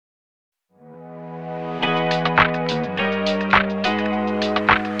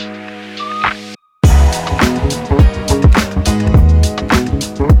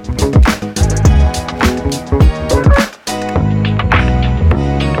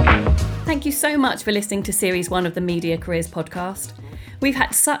Thank you so much for listening to Series 1 of the Media Careers podcast. We've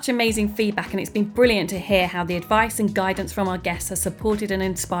had such amazing feedback and it's been brilliant to hear how the advice and guidance from our guests has supported and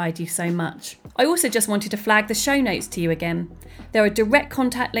inspired you so much. I also just wanted to flag the show notes to you again. There are direct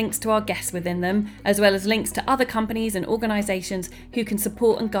contact links to our guests within them, as well as links to other companies and organisations who can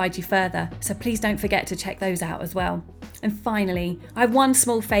support and guide you further, so please don't forget to check those out as well. And finally, I have one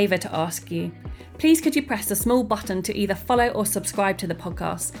small favour to ask you. Please could you press the small button to either follow or subscribe to the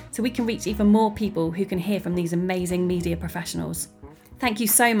podcast so we can reach even more people who can hear from these amazing media professionals. Thank you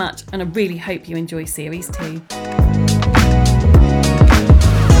so much, and I really hope you enjoy Series 2.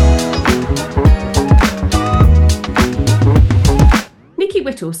 Niki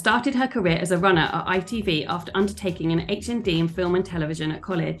Whittle started her career as a runner at ITV after undertaking an HND in film and television at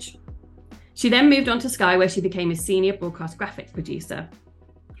college. She then moved on to Sky, where she became a senior broadcast graphics producer.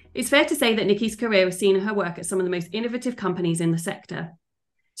 It's fair to say that Niki's career has seen her work at some of the most innovative companies in the sector.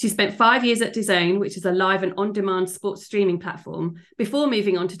 She spent 5 years at DAZN, which is a live and on-demand sports streaming platform, before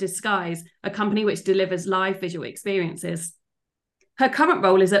moving on to Disguise, a company which delivers live visual experiences. Her current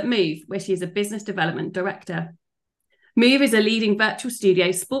role is at MOOV, where she is a business development director. MOOV is a leading virtual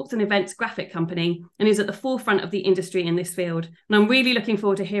studio, sports and events graphic company and is at the forefront of the industry in this field. And I'm really looking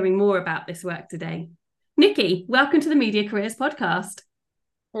forward to hearing more about this work today. Niki, welcome to the Media Careers podcast.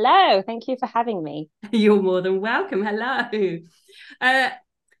 Hello, thank you for having me. You're more than welcome. Hello.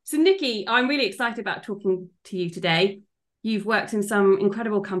 So Niki, I'm really excited about talking to you today. You've worked in some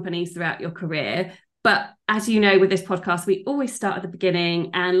incredible companies throughout your career, but as you know, with this podcast, we always start at the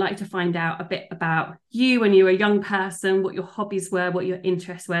beginning and like to find out a bit about you when you were a young person, what your hobbies were, what your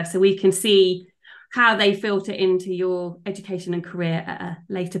interests were, so we can see how they filter into your education and career at a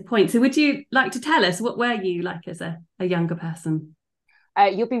later point. So would you like to tell us, what were you like as a younger person?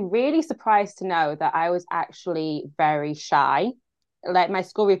 You'll be really surprised to know that I was actually very shy. Like my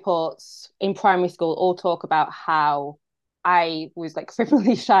school reports in primary school all talk about how I was like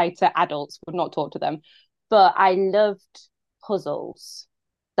criminally shy to adults, would not talk to them. But I loved puzzles.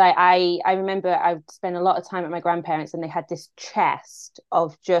 Like I remember I would spend a lot of time at my grandparents and they had this chest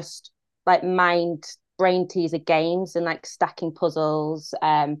of just like brain teaser games and like stacking puzzles.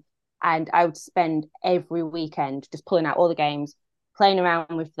 And I would spend every weekend just pulling out all the games, playing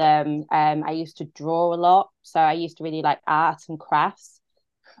around with them. I used to draw a lot, so I used to really like art and crafts.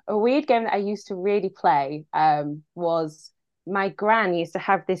 A weird game that I used to really play was my gran used to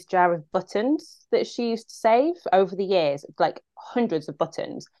have this jar of buttons that she used to save over the years, like hundreds of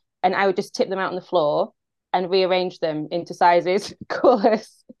buttons, and I would just tip them out on the floor and rearrange them into sizes,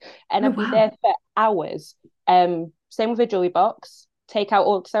 colours, and I'd be there for hours. Same with a jewelry box, take out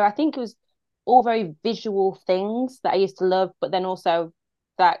all. So I think it was all very visual things that I used to love, but then also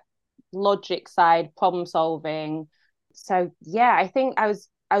that logic side, problem solving. So yeah, I think I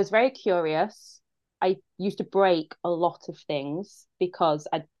was very curious. I used to break a lot of things because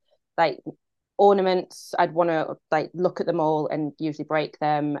I'd like ornaments, I'd want to like look at them all and usually break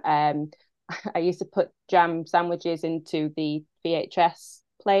them. I used to put jam sandwiches into the VHS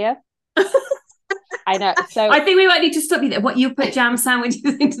player. I know. So I think we might need to stop you there. What, you put jam sandwiches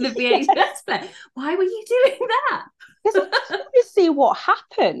into the VHS player? Why were you doing that? Because I wanted to see what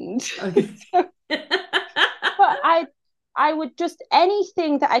happened. Okay. But I would just,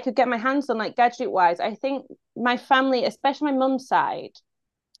 anything that I could get my hands on, like gadget wise. I think my family, especially my mum's side,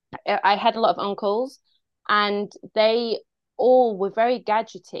 I had a lot of uncles and they all were very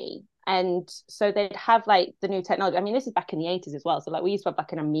gadgety. And so they'd have like the new technology. I mean, this is back in the 80s as well. So like we used to have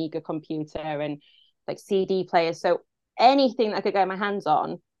like an Amiga computer and like CD players. So anything that I could get my hands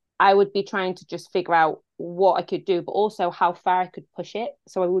on, I would be trying to just figure out what I could do, but also how far I could push it.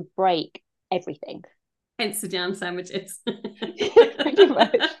 So I would break everything. Hence the jam sandwiches. Pretty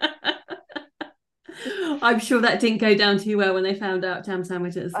much. I'm sure that didn't go down too well when they found out jam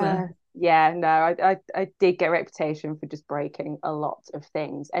sandwiches were. Yeah, no, I did get a reputation for just breaking a lot of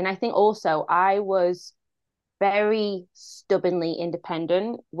things. And I think also I was very stubbornly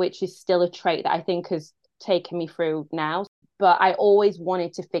independent, which is still a trait that I think has taken me through now. But I always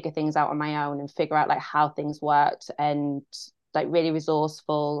wanted to figure things out on my own and figure out like how things worked, and like really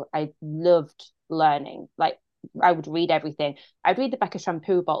resourceful. I loved learning. Like I would read everything. I'd read the back of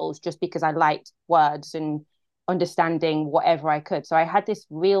shampoo bottles just because I liked words and understanding whatever I could. So I had this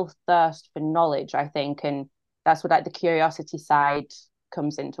real thirst for knowledge, I think, and that's what like the curiosity side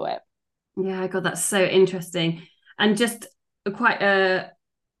comes into it. Yeah, God, that's so interesting. And just quite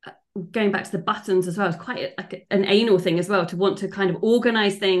going back to the buttons as well, it's quite like an anal thing as well, to want to kind of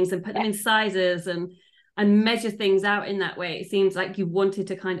organize things and put them in sizes. And and measure things out in that way. It seems like you wanted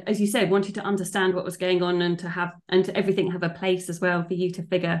to kind of, as you said, wanted to understand what was going on and to everything have a place as well for you to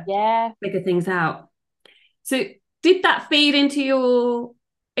figure things out. So did that feed into your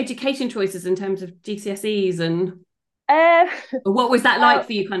education choices in terms of GCSEs and Uh, what was that so, like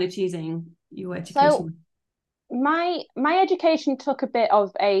for you kind of choosing your so education? my education took a bit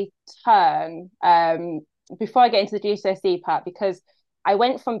of a turn before I get into the GCSE part, because I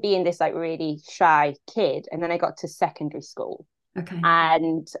went from being this like really shy kid, and then I got to secondary school, Okay.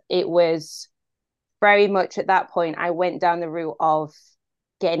 and it was very much at that point I went down the route of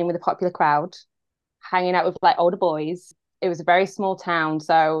getting in with a popular crowd, hanging out with like older boys. It was a very small town,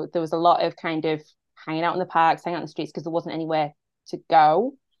 so there was a lot of kind of hanging out in the parks, hanging out in the streets, because there wasn't anywhere to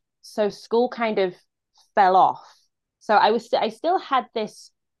go. So school kind of fell off. So I still had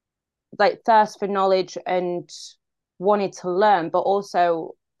this like thirst for knowledge and wanted to learn, but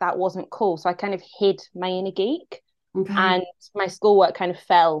also that wasn't cool. So I kind of hid my inner geek, Okay. and my schoolwork kind of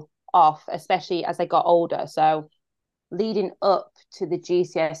fell off, especially as I got older. So leading up to the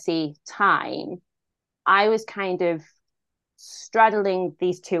GCSE time, I was kind of straddling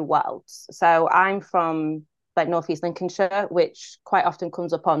these two worlds. So I'm from like Northeast Lincolnshire, which quite often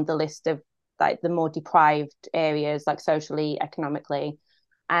comes up on the list of like the more deprived areas, like socially, economically.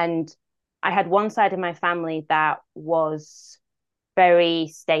 And I had one side of my family that was very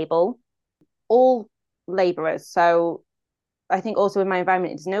stable, all laborers. So I think also in my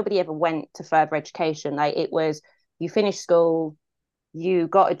environment, it's nobody ever went to further education. Like it was, you finished school, you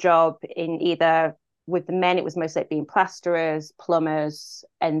got a job in either, with the men, it was mostly like being plasterers, plumbers,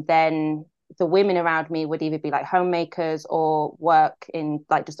 and then the women around me would either be like homemakers or work in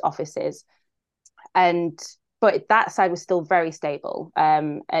like just offices. And but that side was still very stable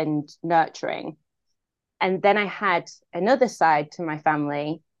and nurturing. And then I had another side to my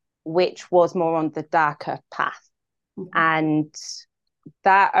family, which was more on the darker path. Okay. And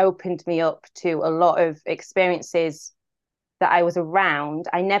that opened me up to a lot of experiences that I was around.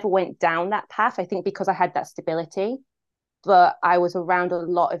 I never went down that path, I think because I had that stability, but I was around a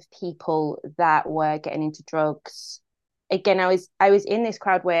lot of people that were getting into drugs. Again, I was in this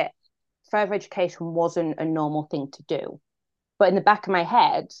crowd where further education wasn't a normal thing to do. But in the back of my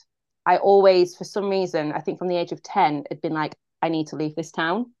head, I always, for some reason, I think from the age of 10, had been like, I need to leave this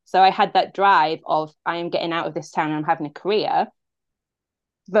town. So I had that drive of I am getting out of this town and I'm having a career,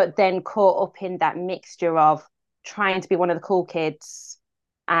 but then caught up in that mixture of trying to be one of the cool kids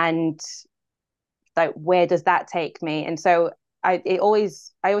and like where does that take me? And so I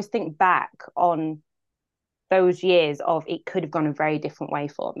always think back on those years of it could have gone a very different way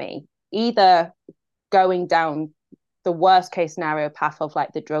for me. Either going down the worst case scenario path of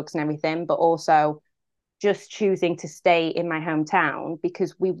like the drugs and everything, but also just choosing to stay in my hometown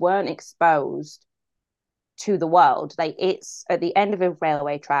because we weren't exposed to the world. Like it's at the end of a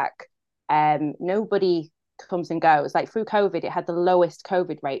railway track. Nobody comes and goes. Like through COVID, it had the lowest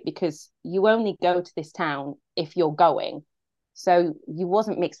COVID rate because you only go to this town if you're going. So you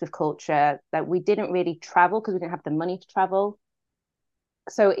wasn't mixed with culture. That we didn't really travel because we didn't have the money to travel.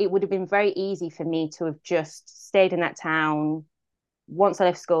 So it would have been very easy for me to have just stayed in that town. Once I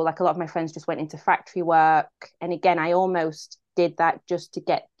left school, like a lot of my friends just went into factory work. And again, I almost did that just to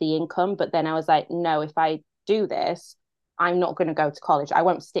get the income. But then I was like, no, if I do this, I'm not going to go to college. I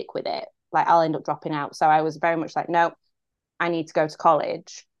won't stick with it. Like I'll end up dropping out. So I was very much like, no, I need to go to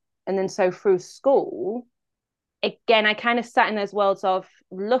college. And then so through school, again, I kind of sat in those worlds of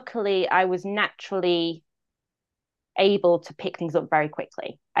luckily I was naturally able to pick things up very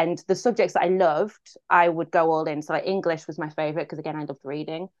quickly. And the subjects that I loved, I would go all in. So like English was my favorite because again, I loved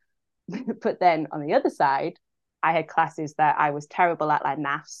reading. But then on the other side, I had classes that I was terrible at, like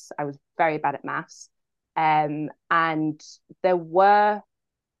maths. I was very bad at maths. And there were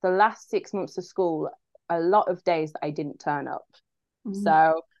the last 6 months of school, a lot of days that I didn't turn up. Mm-hmm.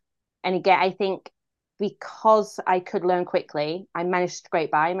 So, and again, I think because I could learn quickly, I managed to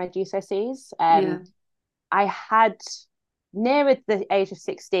scrape by my GCSEs. Yeah. I had nearer the age of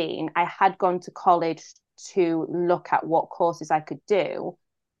 16, I had gone to college to look at what courses I could do.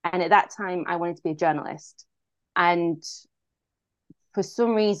 And at that time, I wanted to be a journalist. And for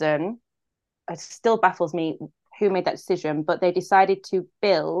some reason, it still baffles me who made that decision, but they decided to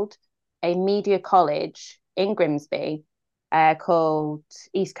build a media college in Grimsby called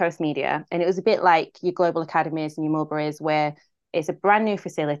East Coast Media. And it was a bit like your Global Academies and your Mulberries, where it's a brand new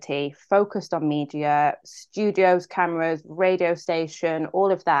facility focused on media, studios, cameras, radio station, all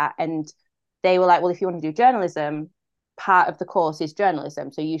of that. And they were like, well, if you want to do journalism, part of the course is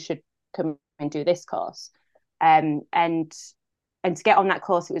journalism. So you should come and do this course. And and to get on that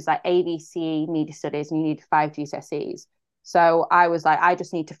course, it was like ABC media studies, and you need 5 GCSEs. So I was like, I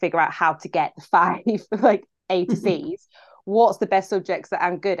just need to figure out how to get the 5 like A to C's. What's the best subjects that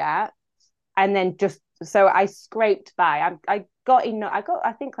I'm good at? And then just so I scraped by. I got enough. I got,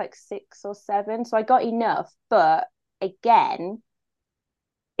 I think, like 6 or 7. So I got enough. But again,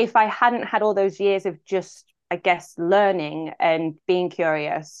 if I hadn't had all those years of just, I guess, learning and being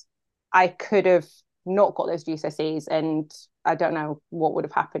curious, I could have not got those GCSEs, and I don't know what would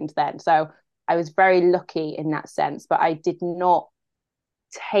have happened then. So I was very lucky in that sense, but I did not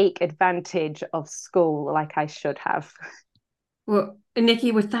take advantage of school like I should have. Well,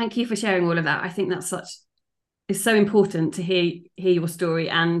 Niki, well, thank you for sharing all of that. I think it's so important to hear your story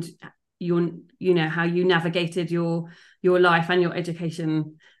and how you navigated your life and your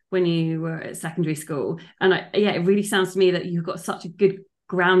education when you were at secondary school. And it really sounds to me that you got such a good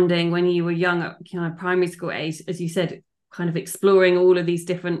grounding when you were young, at kind of primary school age, as you said, kind of exploring all of these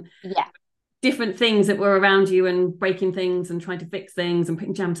different things that were around you and breaking things and trying to fix things and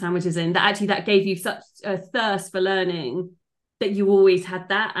putting jam sandwiches in. That gave you such a thirst for learning that you always had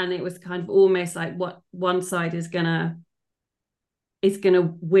that, and it was kind of almost like what one side is gonna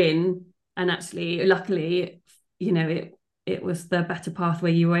win. And actually, luckily, it was the better path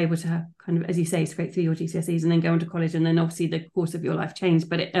where you were able to kind of, as you say, scrape through your GCSEs and then go into college, and then obviously the course of your life changed.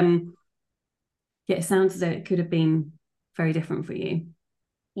 But it sounds as though it could have been very different for you.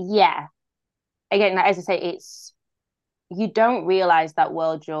 Yeah. Again, as I say, you don't realize that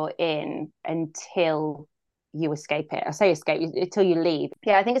world you're in until you escape it. I say escape until you leave.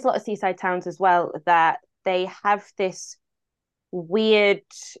 Yeah, I think it's a lot of seaside towns as well that they have this weird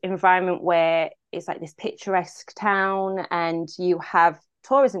environment where it's like this picturesque town, and you have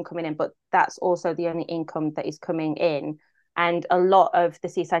tourism coming in, but that's also the only income that is coming in. And a lot of the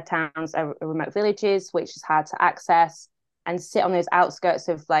seaside towns are remote villages, which is hard to access, and sit on those outskirts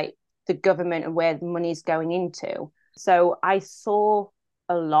of like the government and where the money's going into. So I saw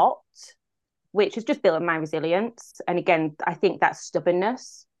a lot, which has just built my resilience. And again, I think that's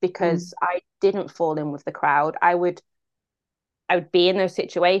stubbornness, because I didn't fall in with the crowd. I would be in those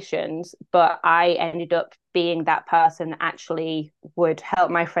situations, but I ended up being that person that actually would help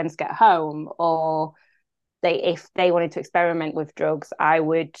my friends get home, or if they wanted to experiment with drugs, I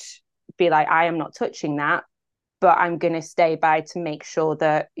would be like, I am not touching that, but I'm going to stay by to make sure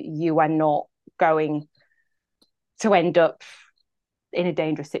that you are not going to end up in a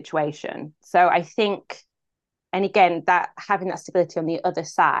dangerous situation. So I think, and again, that having that stability on the other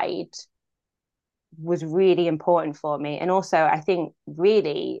side was really important for me. And also, I think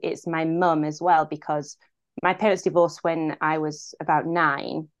really it's my mum as well, because my parents divorced when I was about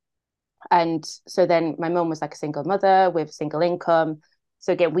 9. And so then my mum was like a single mother with single income.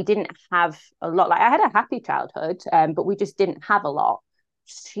 So again, we didn't have a lot. Like, I had a happy childhood, but we just didn't have a lot.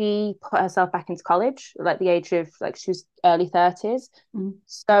 She put herself back into college at the age of, like, she was early 30s.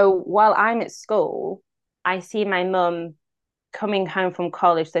 So while I'm at school, I see my mum coming home from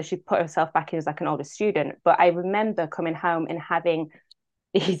college. So she put herself back in as like an older student. But I remember coming home and having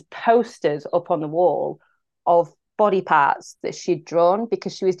these posters up on the wall of body parts that she'd drawn,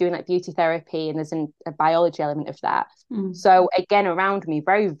 because she was doing like beauty therapy, and there's a biology element of that. So again, around me,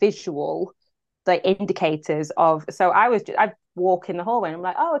 very visual, like indicators of. So I'd walk in the hallway and I'm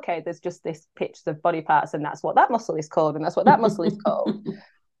like, oh, okay, there's just this pictures of body parts, and that's what that muscle is called, and that's what that muscle is called.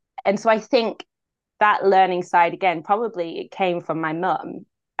 And so I think that learning side, again, probably it came from my mum.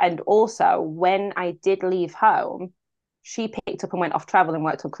 And also, when I did leave home, she picked up and went off travel and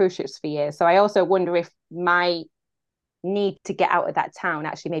worked on cruise ships for years. So I also wonder if my need to get out of that town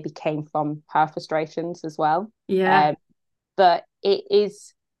actually maybe came from her frustrations as well. But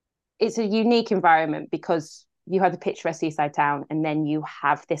it's a unique environment, because you have the picturesque seaside town, and then you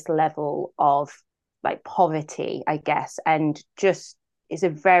have this level of like poverty, I guess, and just it's a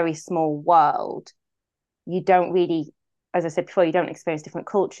very small world. You don't really, as I said before, you don't experience different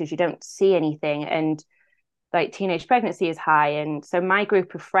cultures, you don't see anything, and like teenage pregnancy is high. And so my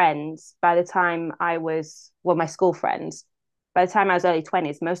group of friends, by the time I was, well, my school friends, by the time I was early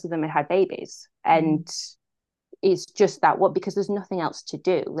 20s, most of them had babies. And it's just that, because there's nothing else to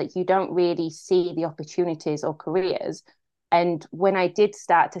do. Like, you don't really see the opportunities or careers. And when I did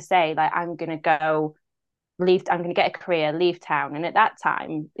start to say, like, I'm going to get a career, leave town. And at that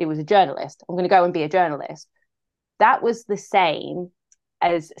time, it was a journalist. I'm going to go and be a journalist. That was the same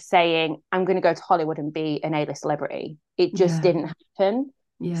as saying, I'm going to go to Hollywood and be an A-list celebrity. It just didn't happen.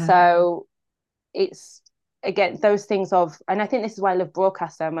 So it's, again, those things of, and I think this is why I love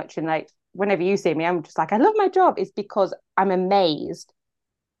broadcast so much. And like, whenever you see me, I'm just like, I love my job. It's because I'm amazed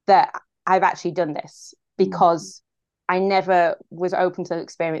that I've actually done this, because I never was open to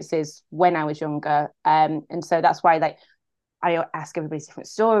experiences when I was younger. And so that's why like I ask everybody's different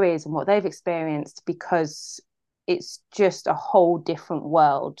stories and what they've experienced, because it's just a whole different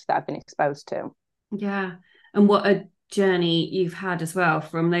world that I've been exposed to. Yeah. And what a journey you've had as well,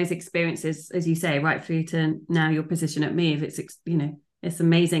 from those experiences, as you say, right through to now your position at MOOV. It's, it's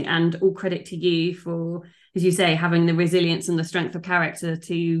amazing. And all credit to you for, as you say, having the resilience and the strength of character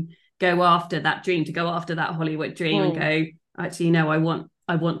to go after that dream, to go after that Hollywood dream and go, actually, no, I want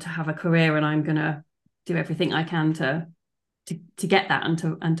to have a career, and I'm going to do everything I can to get that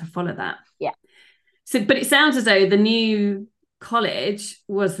and to follow that. Yeah. So, but it sounds as though the new college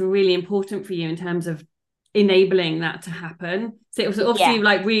was really important for you in terms of enabling that to happen. So it was obviously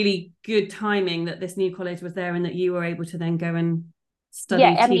like really good timing that this new college was there and that you were able to then go and study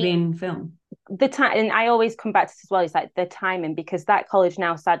TV and film. The time, and I always come back to this as well, is like the timing, because that college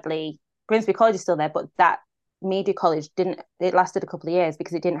now, sadly, Grimsby College is still there, but that media college it lasted a couple of years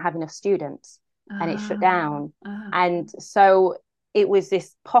because it didn't have enough students and it shut down. And so it was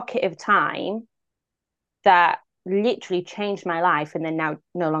this pocket of time that literally changed my life and then now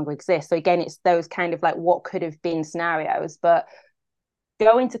no longer exists. So again, it's those kind of like what could have been scenarios, but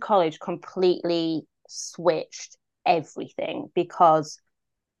going to college completely switched everything, because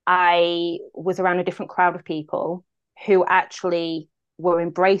I was around a different crowd of people who actually were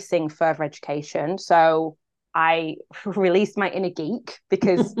embracing further education. So I released my inner geek,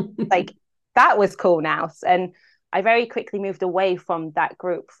 because like that was cool now. And I very quickly moved away from that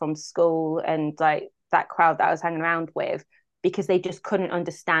group from school and like that crowd that I was hanging around with, because they just couldn't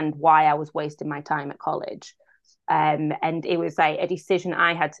understand why I was wasting my time at college. And it was like a decision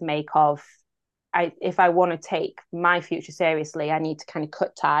I had to make of, if I want to take my future seriously, I need to kind of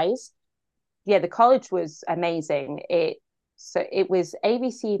cut ties. Yeah, the college was amazing. It was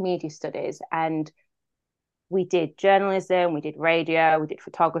ABC Media Studies, and we did journalism, we did radio, we did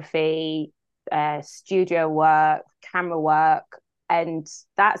photography, studio work, camera work. And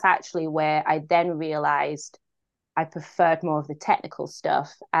that's actually where I then realized I preferred more of the technical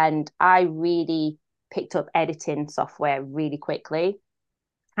stuff. And I really picked up editing software really quickly.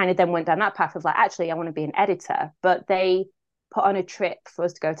 Kind of then went down that path of like, actually, I want to be an editor. But they put on a trip for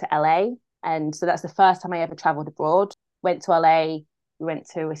us to go to LA. And so that's the first time I ever traveled abroad. Went to LA, we went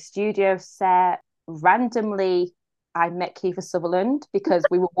to a studio set. Randomly, I met Kiefer Sutherland because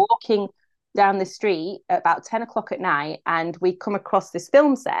we were walking down the street at about 10 o'clock at night, and we come across this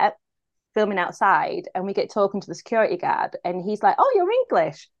film set, filming outside, and we get talking to the security guard, and he's like, "Oh, you're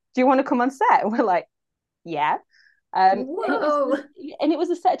English. Do you want to come on set?" And we're like, "Yeah." And it was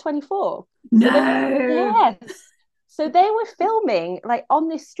a set of 24. No. Yes. So they were filming like on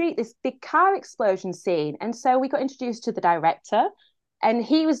this street, this big car explosion scene. And so we got introduced to the director, and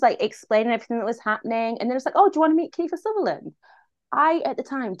he was like explaining everything that was happening. And then it's like, "Oh, do you want to meet Kiefer Sutherland?" I, at the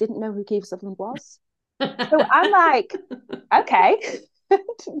time, didn't know who Kiefer Sutherland was. So I'm like, okay.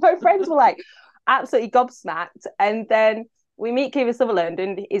 My friends were like absolutely gobsmacked. And then we meet Kiefer Sutherland,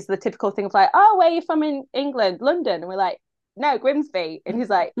 and it's the typical thing of like, "Oh, where are you from in England?" "London." And we're like, "No, Grimsby." And he's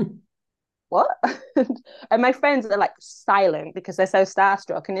like, "What?" And my friends are like silent because they're so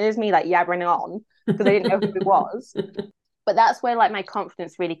starstruck. And it is me like yabbering on because they didn't know who he was. But that's where like my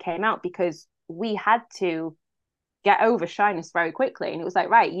confidence really came out, because we had to get over shyness very quickly. And it was like,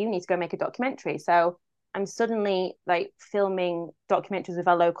 right, you need to go make a documentary. So I'm suddenly like filming documentaries with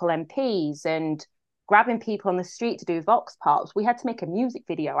our local MPs and grabbing people on the street to do vox pops. We had to make a music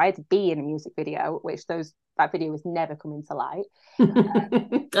video. I had to be in a music video, which that video was never coming to light.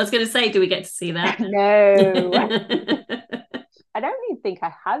 I was going to say, do we get to see that? No. I don't even think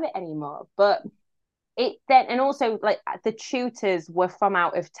I have it anymore. But it then, and also like the tutors were from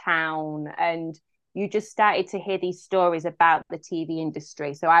out of town, and you just started to hear these stories about the TV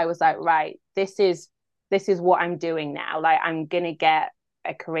industry. So I was like, right, this is what I'm doing now. Like, I'm going to get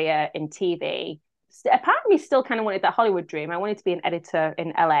a career in TV. A part of me still kind of wanted that Hollywood dream. I wanted to be an editor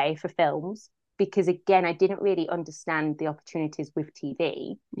in LA for films, because again, I didn't really understand the opportunities with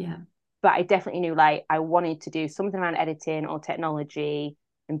TV. Yeah. But I definitely knew like I wanted to do something around editing or technology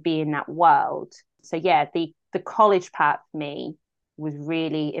and be in that world. So yeah, the college part for me was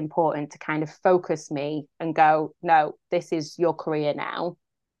really important to kind of focus me and go, no, this is your career now,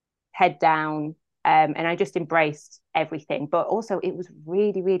 head down. And I just embraced everything. But also it was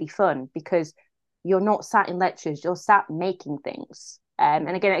really, really fun, because you're not sat in lectures, you're sat making things. And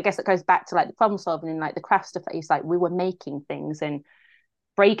again, I guess it goes back to like the problem solving and like the craft stuff that it's like we were making things and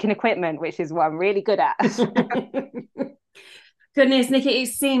breaking equipment, which is what I'm really good at. Goodness, Niki, it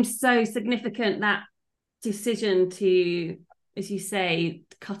seems so significant, that decision to, as you say,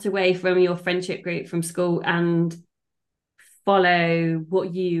 cut away from your friendship group from school and follow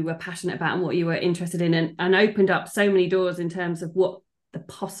what you were passionate about and what you were interested in, and opened up so many doors in terms of what the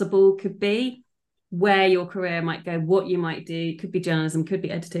possible could be, where your career might go, what you might do. Could be journalism, could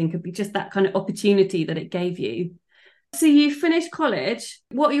be editing, could be just that kind of opportunity that it gave you. So you finished college.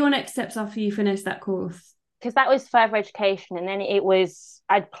 What are your next steps after you finish that course? Because that was further education. And then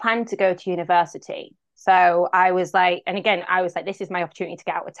I'd planned to go to university. So I was like, and again, I was like, this is my opportunity to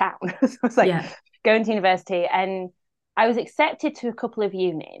get out of town. So I was like, going to university. And I was accepted to a couple of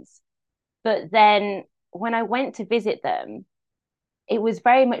unis. But then when I went to visit them, it was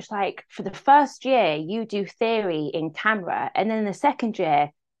very much like, for the first year, you do theory in camera. And then the second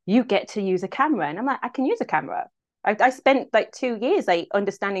year, you get to use a camera. And I'm like, I can use a camera. I spent like 2 years like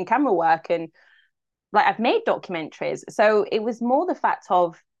understanding camera work, and like I've made documentaries. So it was more the fact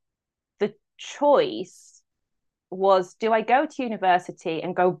of the choice was, do I go to university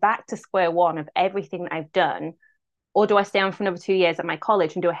and go back to square one of everything that I've done, or do I stay on for another 2 years at my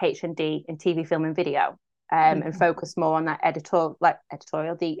college and do a HND in TV, film and video, and focus more on that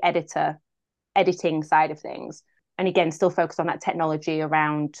editing side of things, and again still focus on that technology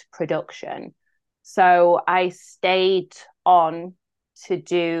around production. So I stayed on to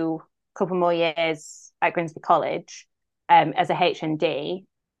do a couple more years at Grimsby College as a HND.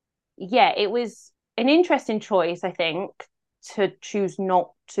 Yeah, it was an interesting choice, I think, to choose not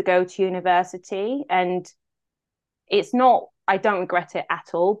to go to university. And I don't regret it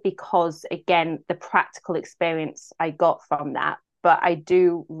at all, because again, the practical experience I got from that. But I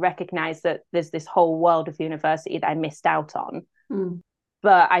do recognize that there's this whole world of university that I missed out on.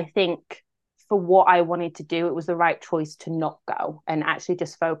 But I think for what I wanted to do, it was the right choice to not go and actually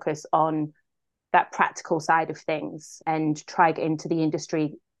just focus on that practical side of things and try get into the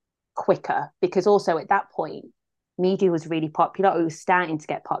industry quicker. Because also at that point, media was really popular. It was starting to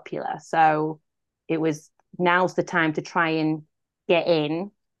get popular. So it was, now's the time to try and get in.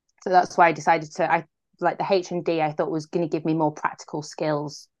 So that's why I decided I like the HND, I thought was going to give me more practical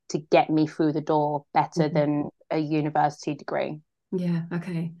skills to get me through the door better than a university degree. Yeah,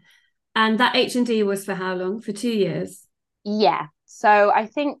 okay. And that HND was for how long? For 2 years? Yeah. So I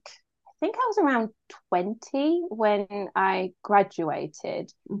think I was around 20 when I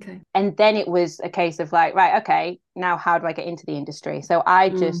graduated. Okay. And then it was a case of like, right, okay, now how do I get into the industry? So I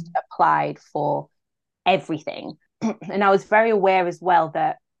just applied for everything. And I was very aware as well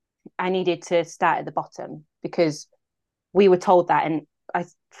that I needed to start at the bottom, because we were told that. And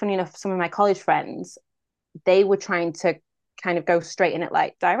funny enough, some of my college friends, they were trying to kind of go straight in at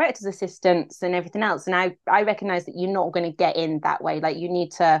like director's assistants and everything else. And I recognize that you're not going to get in that way. Like you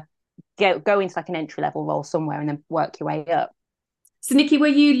need to go into like an entry level role somewhere and then work your way up. So Niki, were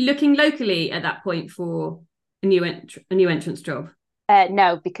you looking locally at that point for a new entrance job?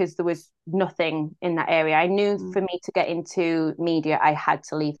 No, because there was nothing in that area. I knew for me to get into media, I had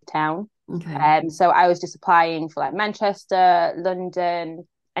to leave town. Okay. So I was just applying for like Manchester, London.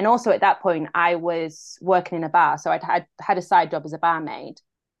 And also at that point, I was working in a bar. So I'd had a side job as a barmaid.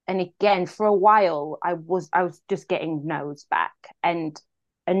 And again, for a while, I was just getting no's back. And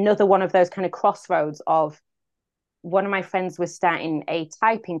another one of those kind of crossroads of, one of my friends was starting a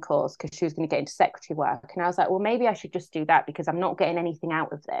typing course because she was going to get into secretary work. And I was like, well, maybe I should just do that because I'm not getting anything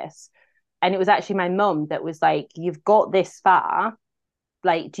out of this. And it was actually my mum that was like, you've got this far.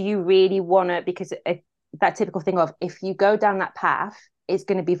 Like, do you really want to? Because that typical thing of, if you go down that path, it's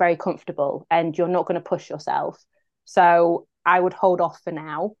going to be very comfortable and you're not going to push yourself. So I would hold off for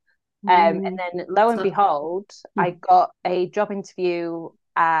now. And then lo and behold, I got a job interview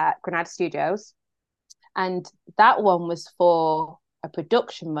at Granada Studios. And that one was for a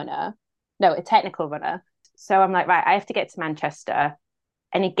production runner, no, a technical runner. So I'm like, right, I have to get to Manchester.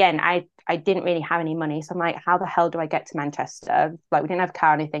 And again, I didn't really have any money. So I'm like, how the hell do I get to Manchester? Like, we didn't have a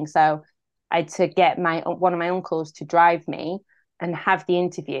car or anything. So I had to get one of my uncles to drive me and have the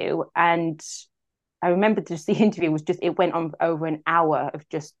interview. And I remember just the interview was it went on over an hour of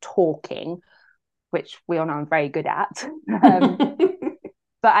just talking, which we all know I'm very good at.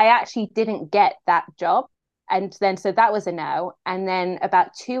 But I actually didn't get that job. And then, so that was a no. And then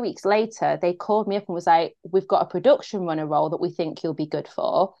about 2 weeks later, they called me up and was like, we've got a production runner role that we think you'll be good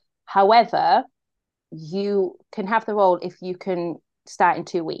for. However, you can have the role if you can start in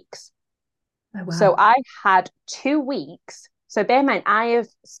 2 weeks. Oh, wow. So I had 2 weeks. So bear in mind, I have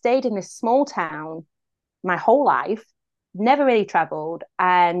stayed in this small town my whole life, never really traveled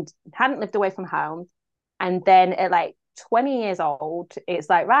and hadn't lived away from home. And then at like 20 years old, it's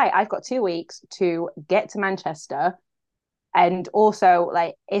like, right, I've got 2 weeks to get to Manchester. And also,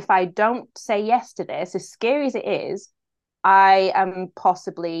 like, if I don't say yes to this, as scary as it is, I am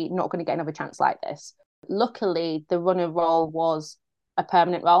possibly not going to get another chance like this. Luckily, the runner role was a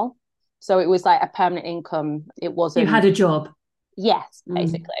permanent role. So it was like a permanent income. It You had wasn't, a job. yes, Mm.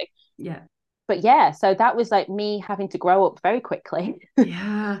 basically. Yeah. But yeah, so that was like me having to grow up very quickly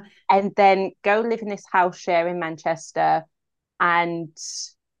Yeah. and then go live in this house share in Manchester. And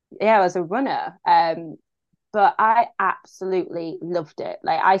yeah, I was a runner. But I absolutely loved it.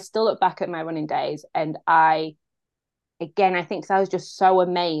 Like I still look back at my running days and again, I think 'cause I was just so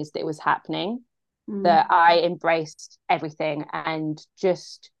amazed it was happening that Mm. I embraced everything. And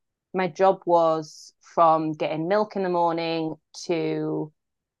just my job was from getting milk in the morning to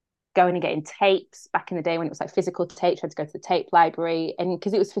going and getting tapes back in the day when it was like physical tapes. I had to go to the tape library, and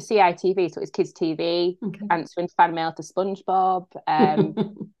because it was for CITV, so it was kids TV, Okay. answering fan mail to SpongeBob.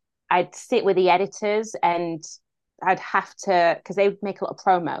 I'd sit with the editors and I'd have to, because they would make a lot of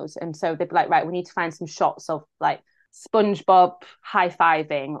promos, and so they'd be like, right, we need to find some shots of like SpongeBob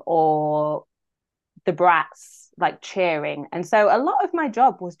high-fiving or the brats like cheering. And so a lot of my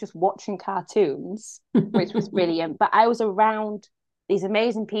job was just watching cartoons, which was brilliant. But I was around these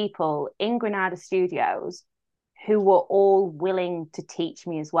amazing people in Granada Studios who were all willing to teach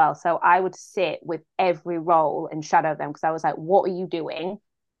me as well. So I would sit with every role and shadow them because I was like, what are you doing?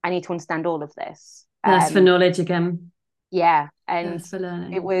 I need to understand all of this. That's for knowledge again. Yeah. And That's for it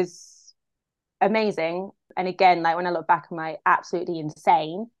learning. was amazing. And again, like when I look back, I'm like absolutely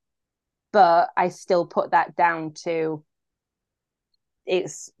insane. But I still put that down to,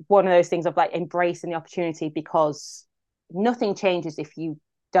 it's one of those things of like embracing the opportunity, because nothing changes if you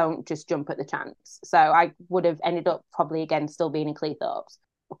don't just jump at the chance. So I would have ended up probably again still being in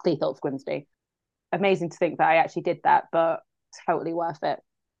Cleethorpes, Grimsby. Amazing to think that I actually did that, but totally worth it.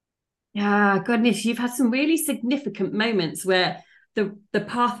 Yeah, goodness, you've had some really significant moments where the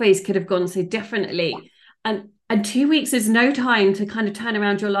pathways could have gone so differently. And 2 weeks is no time to kind of turn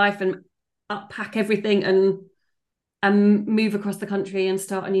around your life and unpack everything and move across the country and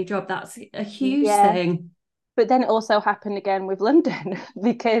start a new job. That's a huge Yeah. thing. But then it also happened again with London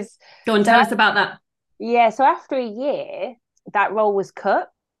because Go on, so tell us about that. yeah, so after a year, that role was cut.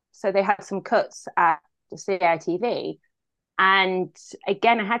 So they had some cuts at the CITV. And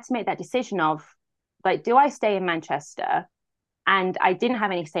again, I had to make that decision of like, do I stay in Manchester? And I didn't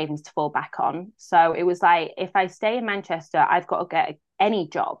have any savings to fall back on. So it was like, if I stay in Manchester, I've got to get any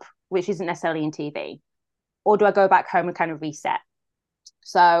job, which isn't necessarily in TV. Or do I go back home and kind of reset?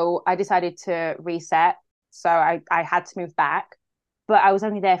 So I decided to reset. So I had to move back. But I was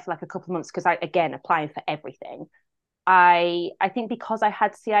only there for like a couple of months because I, again, applying for everything. I think because I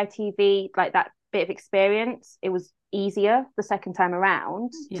had CITV, like that bit of experience, it was easier the second time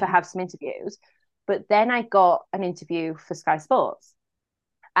around to Yeah. have some interviews. But then I got an interview for Sky Sports,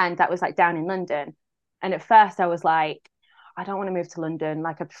 and that was like down in London. And at first I was like, I don't want to move to London.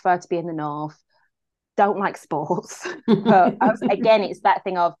 Like I prefer to be in the north. Don't like sports. But I was, again, it's that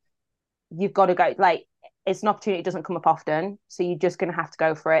thing of you've got to go. Like it's an opportunity that doesn't come up often, so you're just going to have to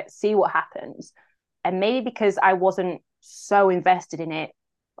go for it, see what happens. And maybe because I wasn't so invested in it,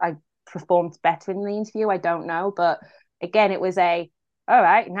 I performed better in the interview. I don't know. But again, it was all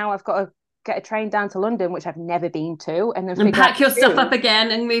right, now I've got to get a train down to London, which I've never been to, and then And figure out pack your the stuff tube. up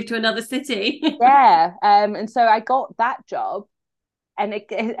again and move to another city. Yeah. And so I got that job. And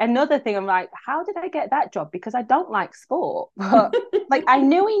another thing, I'm like, how did I get that job? Because I don't like sport, but like I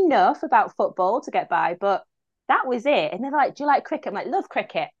knew enough about football to get by, but that was it. And they're like, "Do you like cricket?" I'm like, "Love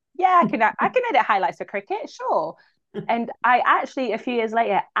cricket. Yeah, I can edit highlights for cricket, sure." And I actually a few years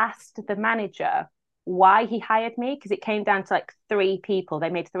later asked the manager why he hired me, because it came down to like three people. They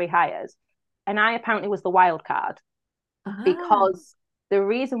made three hires, and I apparently was the wild card, Ah, because the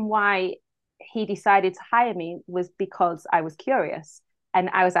reason why he decided to hire me was because I was curious and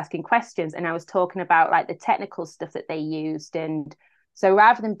I was asking questions and I was talking about like the technical stuff that they used. And so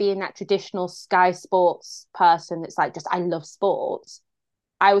rather than being that traditional Sky Sports person that's like, just, I love sports,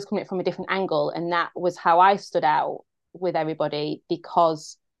 I was coming from a different angle. And that was how I stood out with everybody,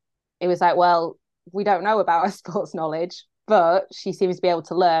 because it was like, well, we don't know about her sports knowledge, but she seems to be able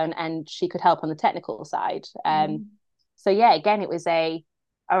to learn and she could help on the technical side. mm. So yeah, again, it was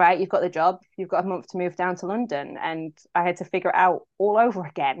all right, you've got the job, you've got a month to move down to London, and I had to figure it out all over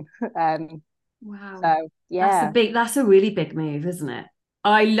again. um, Wow. so yeah, That's a really big move, isn't it?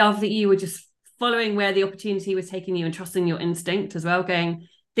 I love that you were just following where the opportunity was taking you and trusting your instinct as well, going,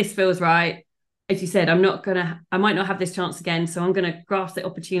 this feels right. As you said, I might not have this chance again. So I'm gonna grasp the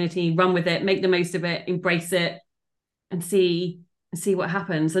opportunity, run with it, make the most of it, embrace it, and see what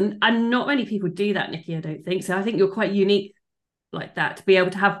happens. And not many people do that, Nikki, I don't think. So I think you're quite unique like that, to be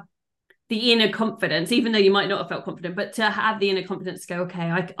able to have the inner confidence, even though you might not have felt confident, but to have the inner confidence to go, okay,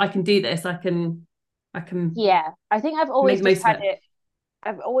 I can do this. I can Yeah, I think make the most of it.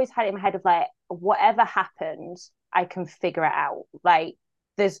 I've always had it in my head of like, whatever happens, I can figure it out. Like,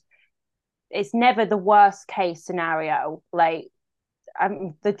 there's, it's never the worst case scenario. Like,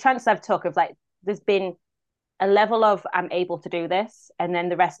 the chance I've took of like, there's been a level of I'm able to do this, and then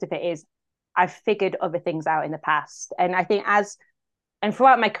the rest of it is I've figured other things out in the past. And I think and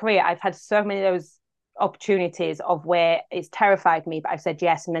throughout my career, I've had so many of those opportunities of where it's terrified me, but I've said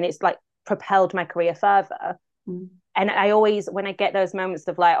yes, and then it's like propelled my career further. Mm. And I always, when I get those moments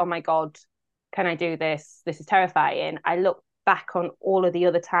of like, oh my God, can I do this? This is terrifying. I look back on all of the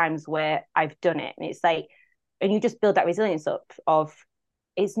other times where I've done it. And it's like, and you just build that resilience up of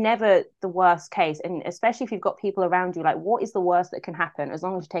it's never the worst case. And especially if you've got people around you, like, what is the worst that can happen as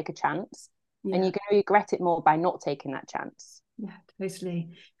long as you take a chance? And you're going to regret it more by not taking that chance. Yeah, totally.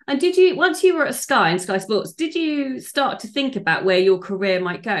 And did you, once you were at Sky and Sky Sports, did you start to think about where your career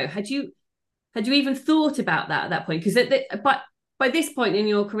might go? Had you even thought about that at that point? Because by this point in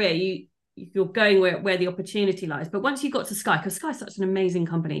your career, you're going where the opportunity lies. But once you got to Sky, because Sky's such an amazing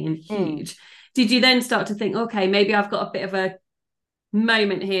company and huge, did you then start to think, okay, maybe I've got a bit of a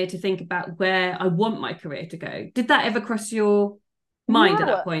moment here to think about where I want my career to go? Did that ever cross your mind at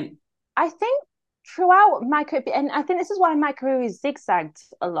that No, point? I think throughout my career, and I think this is why my career is zigzagged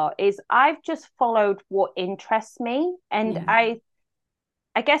a lot, is I've just followed what interests me. And Yeah.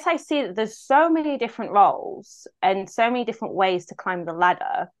 I guess I see that there's so many different roles and so many different ways to climb the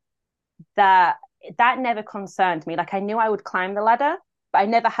ladder that that never concerned me. Like, I knew I would climb the ladder, but I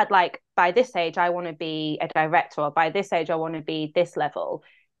never had like, by this age I want to be a director, or by this age I want to be this level.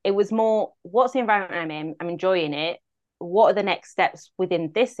 It was more, what's the environment I'm in? I'm enjoying it. What are the next steps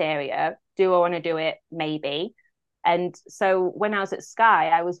within this area? Do I want to do it? Maybe. And so when I was at Sky,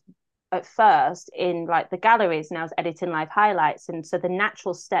 I was at first in like the galleries and I was editing live highlights. And so the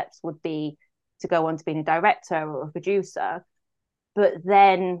natural steps would be to go on to being a director or a producer. But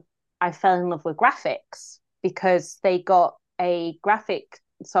then I fell in love with graphics because they got a graphic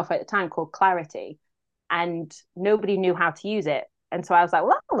software at the time called Clarity, and nobody knew how to use it. And so I was like,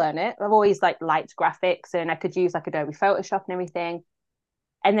 well, I'll learn it. I've always like liked graphics, and I could use like Adobe Photoshop and everything.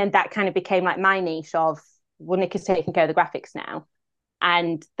 And then that kind of became like my niche of, well, Nick is taking care of the graphics now.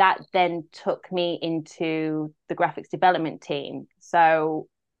 And that then took me into the graphics development team. So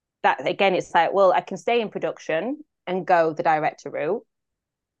that again, it's like, well, I can stay in production and go the director route,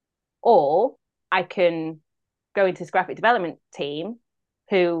 or I can go into this graphic development team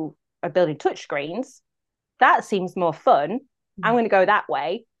who are building touchscreens. That seems more fun. I'm going to go that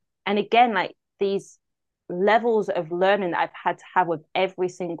way. And again, like these levels of learning that I've had to have with every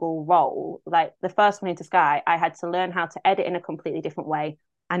single role. Like the first one into Sky, I had to learn how to edit in a completely different way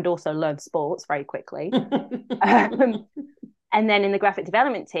and also learn sports very quickly. And then in the graphic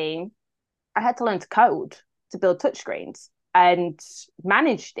development team, I had to learn to code to build touchscreens and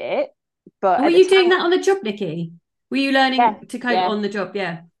managed it. But Were at the you doing time, that on the job, Nikki? Were you yeah, learning to code yeah, on the job?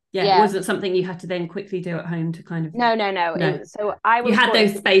 Yeah. Yeah. It yeah. wasn't something you had to then quickly do at home to kind of, No. no. So I You was had brought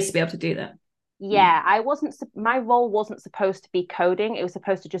in. the space to be able to do that. Mm. Yeah, I wasn't. My role wasn't supposed to be coding. It was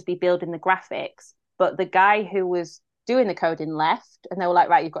supposed to just be building the graphics. But the guy who was doing the coding left, and they were like,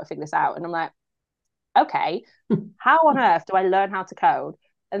 "Right, you've got to figure this out." And I'm like, "Okay, how on earth do I learn how to code?"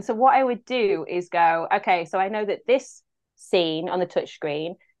 And so what I would do is go, "Okay, so I know that this scene on the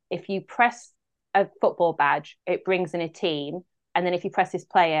touchscreen, if you press a football badge, it brings in a team, and then if you press this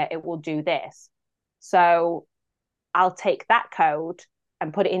player, it will do this. So I'll take that code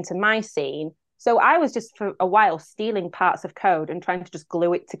and put it into my scene." So I was just for a while stealing parts of code and trying to just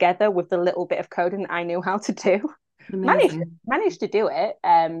glue it together with the little bit of coding that I knew how to do. managed Amazing. managed to do it.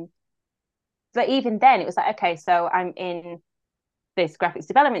 But even then, it was like, okay, so I'm in this graphics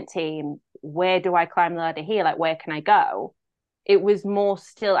development team. Where do I climb the ladder here? Like, where can I go? It was more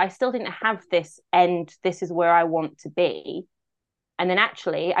still, I still didn't have this end. This is where I want to be. And then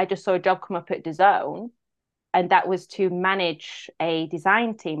actually, I just saw a job come up at DAZN, and that was to manage a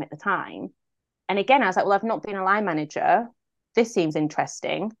design team at the time. And again, I was like, well, I've not been a line manager. This seems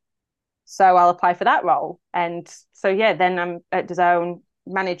interesting. So I'll apply for that role. And so, yeah, then I'm at DAZN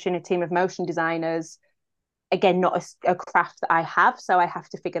managing a team of motion designers. Again, not a craft that I have. So I have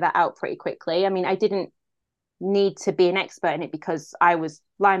to figure that out pretty quickly. I mean, I didn't need to be an expert in it because I was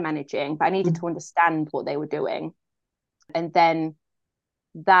line managing, but I needed to understand what they were doing. And then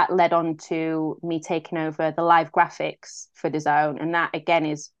that led on to me taking over the live graphics for DAZN. And that, again,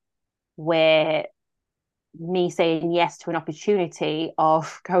 is where me saying yes to an opportunity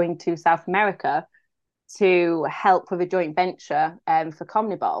of going to South America to help with a joint venture for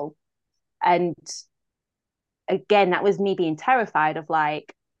Comnibol. And again, that was me being terrified of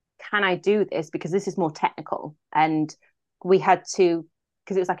like, can I do this? Because this is more technical. And we had to,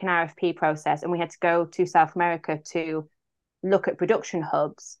 because it was like an RFP process, and we had to go to South America to look at production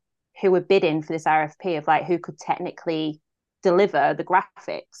hubs who were bidding for this RFP of like who could technically deliver the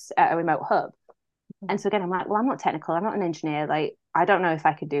graphics at a remote hub. And so again, I'm like, well, I'm not technical. I'm not an engineer. Like, I don't know if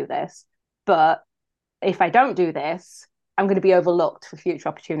I could do this. But if I don't do this, I'm going to be overlooked for future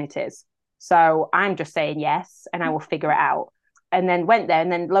opportunities. So I'm just saying yes, and I will figure it out. And then went there,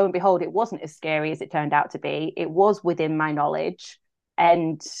 and then lo and behold, it wasn't as scary as it turned out to be. It was within my knowledge.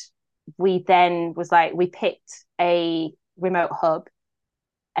 And we then was like, we picked a remote hub,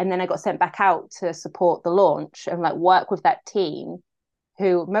 and then I got sent back out to support the launch and like work with that team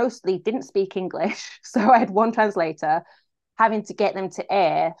who mostly didn't speak English. So I had one translator having to get them to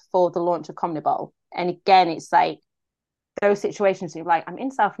air for the launch of Comnibol. And again, it's like those situations you're like, I'm in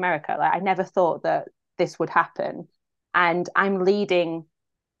South America. Like I never thought that this would happen. And I'm leading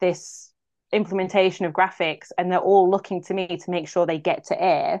this implementation of graphics, and they're all looking to me to make sure they get to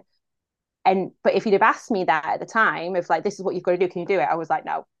air. But if you'd have asked me that at the time, if like, this is what you've got to do, can you do it? I was like,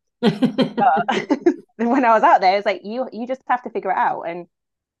 no. When I was out there, it's like, you just have to figure it out. And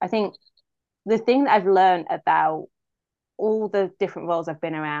I think the thing that I've learned about all the different roles I've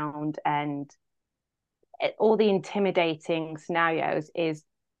been around and all the intimidating scenarios is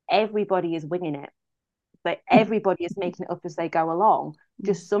everybody is winging it. Like everybody is making it up as they go along.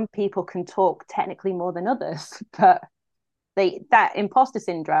 Just some people can talk technically more than others, but that imposter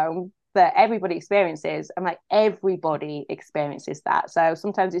syndrome that everybody experiences, I'm like, everybody experiences that. So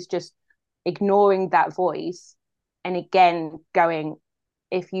sometimes it's just ignoring that voice, and again going,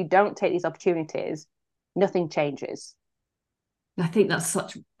 if you don't take these opportunities, nothing changes. I think that's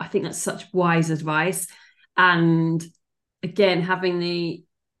such wise advice. And again, having the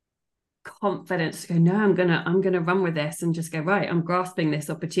confidence to go, no, I'm gonna run with this, and just go, right, I'm grasping this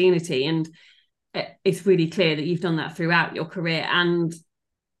opportunity. And it's really clear that you've done that throughout your career, and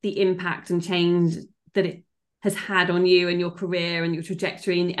the impact and change that it has had on you and your career and your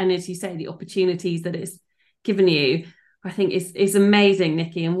trajectory, and as you say, the opportunities that it's given you, I think is amazing,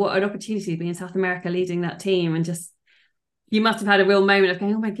 Niki. And what an opportunity to be in South America leading that team, and just, you must have had a real moment of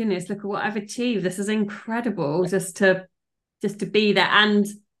going, oh my goodness, look at what I've achieved. This is incredible, just to be there, and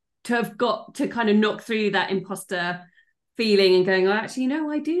to have got to kind of knock through that imposter feeling and going, oh, actually,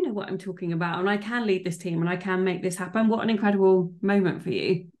 no, I do know what I'm talking about, and I can lead this team, and I can make this happen. What an incredible moment for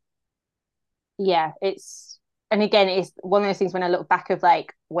you. Yeah, and again, it's one of those things when I look back of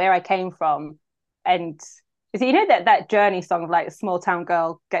like where I came from, and so you know that journey song of like small town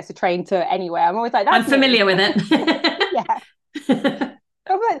girl gets a train to anywhere. I'm always like, I'm familiar with it. Yeah.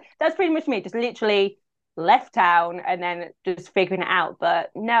 That's pretty much me. Just literally left town and then just figuring it out. But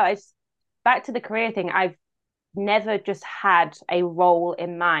no, it's back to the career thing. I've never just had a role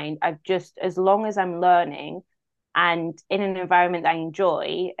in mind. I've just, as long as I'm learning and in an environment that I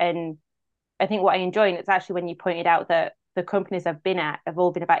enjoy, and I think what I enjoy, and it's actually when you pointed out that the companies I've been at have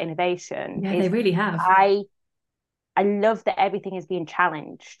all been about innovation. Yeah, they really have. I love that everything is being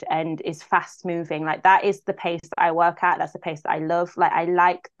challenged and is fast moving. Like that is the pace that I work at. That's the pace that I love. Like I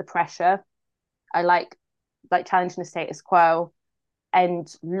like the pressure. I like challenging the status quo and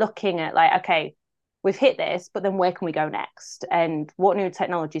looking at like, okay, we've hit this, but then where can we go next? And what new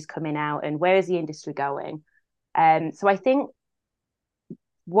technologies coming out, and where is the industry going? So I think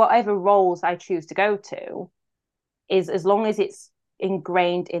whatever roles I choose to go to is, as long as it's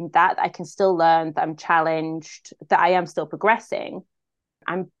ingrained in that I can still learn, that I'm challenged, that I am still progressing,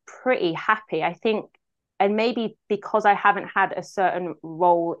 I'm pretty happy, I think. And maybe because I haven't had a certain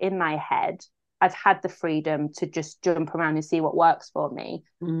role in my head, I've had the freedom to just jump around and see what works for me.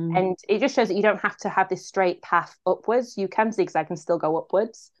 And it just shows that you don't have to have this straight path upwards. You can zigzag and still go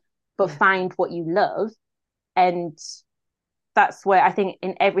upwards, but find what you love. And that's where I think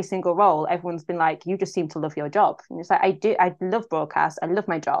in every single role, everyone's been like, you just seem to love your job. And it's like, I love broadcast. I love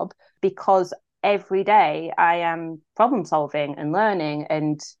my job because every day I am problem solving and learning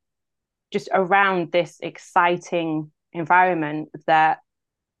and just around this exciting environment that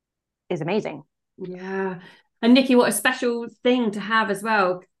is amazing. Yeah. And Niki, what a special thing to have as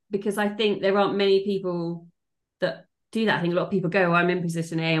well, because I think there aren't many people that do that. I think a lot of people go, I'm in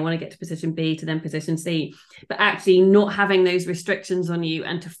position A, I want to get to position B to then position C, but actually not having those restrictions on you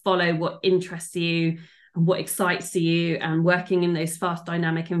and to follow what interests you and what excites you and working in those fast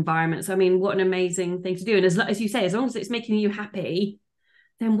dynamic environments. I mean, what an amazing thing to do. And as you say, as long as it's making you happy,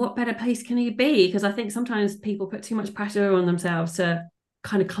 then what better place can you be? Because I think sometimes people put too much pressure on themselves to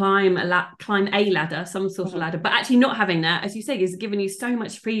kind of climb a ladder, some sort of ladder, but actually not having that, as you say, is giving you so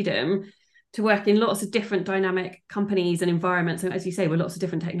much freedom to work in lots of different dynamic companies and environments, and as you say, with lots of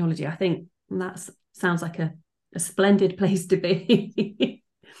different technology. I think that sounds like a splendid place to be.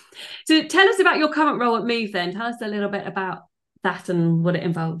 So tell us about your current role at MOOV then. Tell us a little bit about that and what it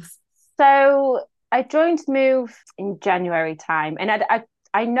involves. So I joined MOOV in January time, and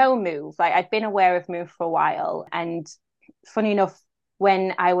I know MOOV. Like, I'd been aware of MOOV for a while, and funny enough,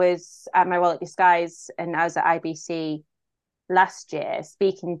 when I was at my role at Disguise and I was at IBC last year,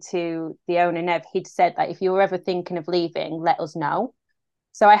 speaking to the owner, Nev, he'd said that if you were ever thinking of leaving, let us know.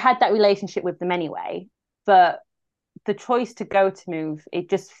 So I had that relationship with them anyway. But the choice to go to MOOV, it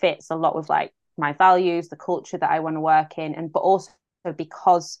just fits a lot with like my values, the culture that I want to work in, and but also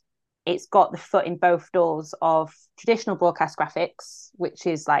because it's got the foot in both doors of traditional broadcast graphics, which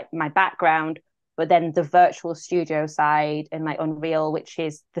is like my background, but then the virtual studio side and like Unreal, which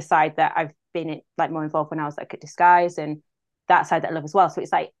is the side that I've been like more involved when I was like at Disguise, and that side that I love as well. So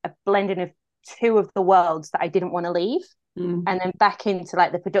it's like a blending of two of the worlds that I didn't want to leave, and then back into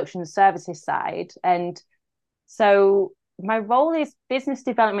like the production services side. And so my role is business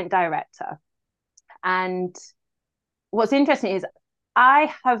development director. And what's interesting is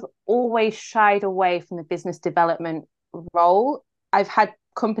I have always shied away from the business development role. I've had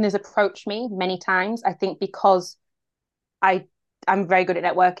companies approach me many times, I think because I'm very good at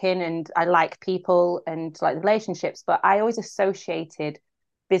networking and I like people and like relationships, but I always associated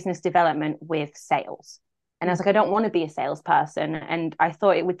business development with sales. And I was like, I don't want to be a salesperson. And I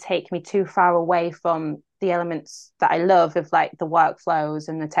thought it would take me too far away from the elements that I love of like the workflows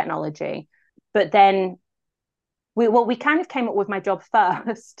and the technology. But then we kind of came up with my job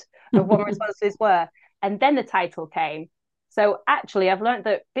first of what my responsibilities were. And then the title came. So actually, I've learned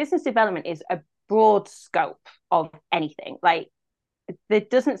that business development is a broad scope of anything. Like, there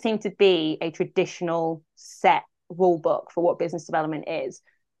doesn't seem to be a traditional set rule book for what business development is.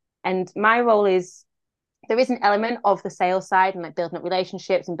 And my role is, there is an element of the sales side and like building up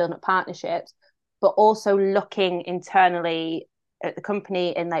relationships and building up partnerships, but also looking internally at the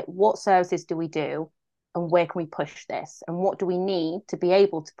company and like, what services do we do and where can we push this, and what do we need to be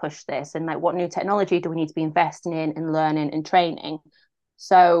able to push this, and like what new technology do we need to be investing in and learning and training.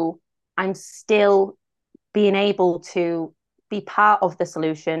 So I'm still being able to be part of the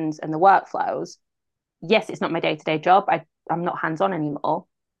solutions and the workflows. Yes, it's not my day-to-day job. I'm not hands-on anymore,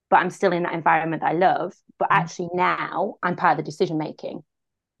 but I'm still in that environment that I love. But actually now I'm part of the decision making,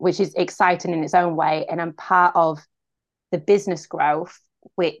 which is exciting in its own way. And I'm part of the business growth,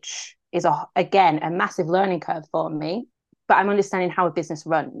 which is again a massive learning curve for me. But I'm understanding how a business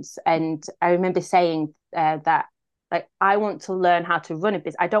runs. And I remember saying that like, I want to learn how to run a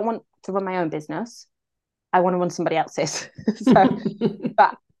business. I don't want to run my own business. I want to run somebody else's.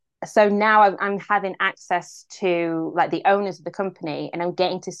 So now I'm having access to like the owners of the company, and I'm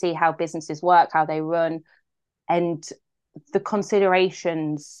getting to see how businesses work, how they run, and the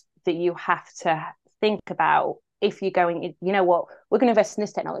considerations that you have to think about if you're going, you know what, we're going to invest in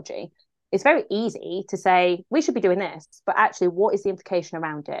this technology. It's very easy to say we should be doing this, but actually, what is the implication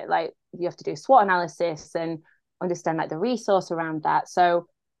around it? Like, you have to do SWOT analysis and understand like the resource around that. So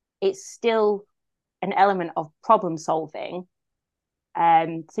it's still an element of problem solving.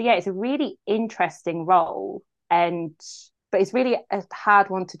 So yeah, it's a really interesting role, but it's really a hard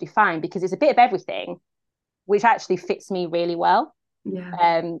one to define because it's a bit of everything, which actually fits me really well.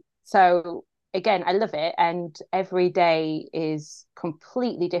 So again, I love it, and every day is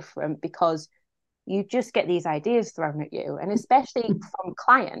completely different because you just get these ideas thrown at you, and especially from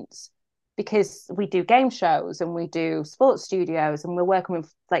clients, because we do game shows and we do sports studios and we're working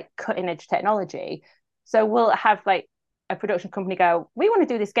with like cutting edge technology. So we'll have like a production company go, we want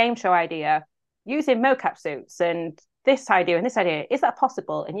to do this game show idea using mocap suits and this idea and this idea. Is that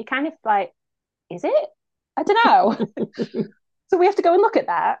possible? And you kind of like, is it? I don't know. So we have to go and look at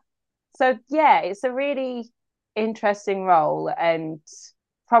that. So yeah, it's a really interesting role, and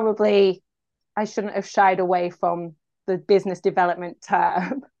probably I shouldn't have shied away from the business development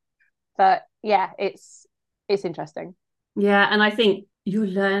term. But yeah, it's interesting. Yeah, and I think you're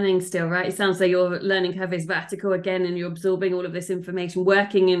learning still, right? It sounds like your learning curve is vertical again, and you're absorbing all of this information,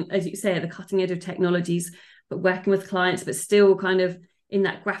 working in, as you say, at the cutting edge of technologies, but working with clients, but still kind of in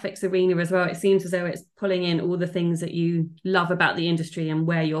that graphics arena as well. It seems as though it's pulling in all the things that you love about the industry and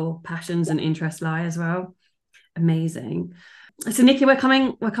where your passions and interests lie as well. Amazing. So Niki, we're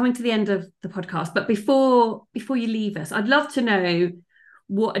coming to the end of the podcast, but before you leave us, I'd love to know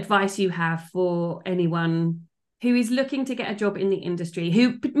what advice you have for anyone who is looking to get a job in the industry,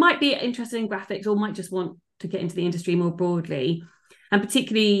 who might be interested in graphics or might just want to get into the industry more broadly. And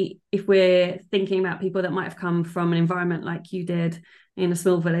particularly if we're thinking about people that might have come from an environment like you did, in a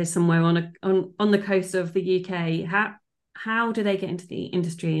small village somewhere on the coast of the UK. How do they get into the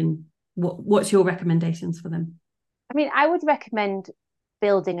industry, and what's your recommendations for them? I mean, I would recommend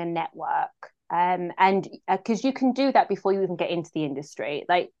building a network. And because you can do that before you even get into the industry.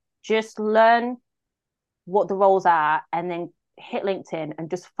 Like, just learn what the roles are and then hit LinkedIn and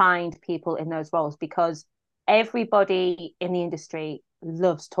just find people in those roles, because everybody in the industry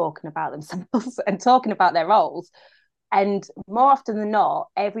loves talking about themselves and talking about their roles. And more often than not,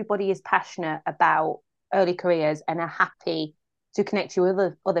 everybody is passionate about early careers and are happy to connect you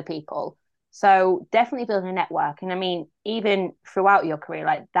with other people. So definitely building a network. And I mean, even throughout your career,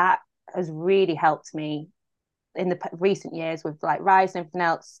 like that has really helped me in the recent years with like Rise and everything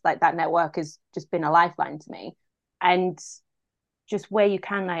else. Like that network has just been a lifeline to me. And just where you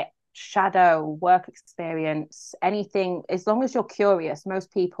can, like, shadow, work experience, anything, as long as you're curious,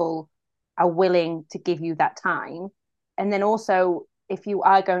 most people are willing to give you that time. And then also, if you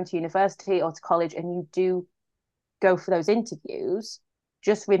are going to university or to college and you do go for those interviews,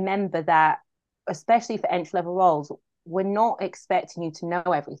 just remember that, especially for entry level roles, we're not expecting you to know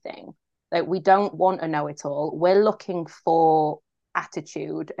everything. Like, we don't want a know it all. We're looking for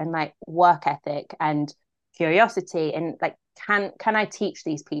attitude and like work ethic and curiosity, and like, can I teach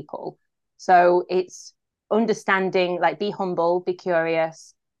these people? So it's understanding, like, be humble, be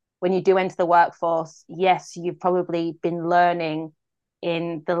curious. When you do enter the workforce, yes, you've probably been learning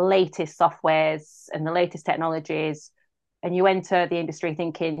in the latest softwares and the latest technologies, and you enter the industry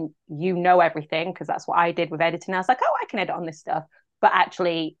thinking you know everything, because that's what I did with editing. I was like, oh, I can edit on this stuff. But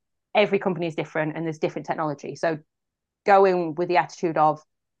actually, every company is different and there's different technology. So go in with the attitude of,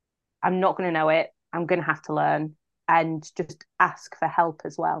 I'm not going to know it, I'm going to have to learn, and just ask for help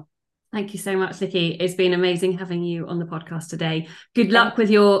as well. Thank you so much, Niki. It's been amazing having you on the podcast today. Good luck with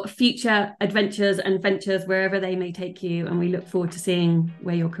your future adventures and ventures, wherever they may take you. And we look forward to seeing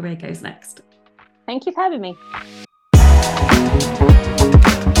where your career goes next. Thank you for having me.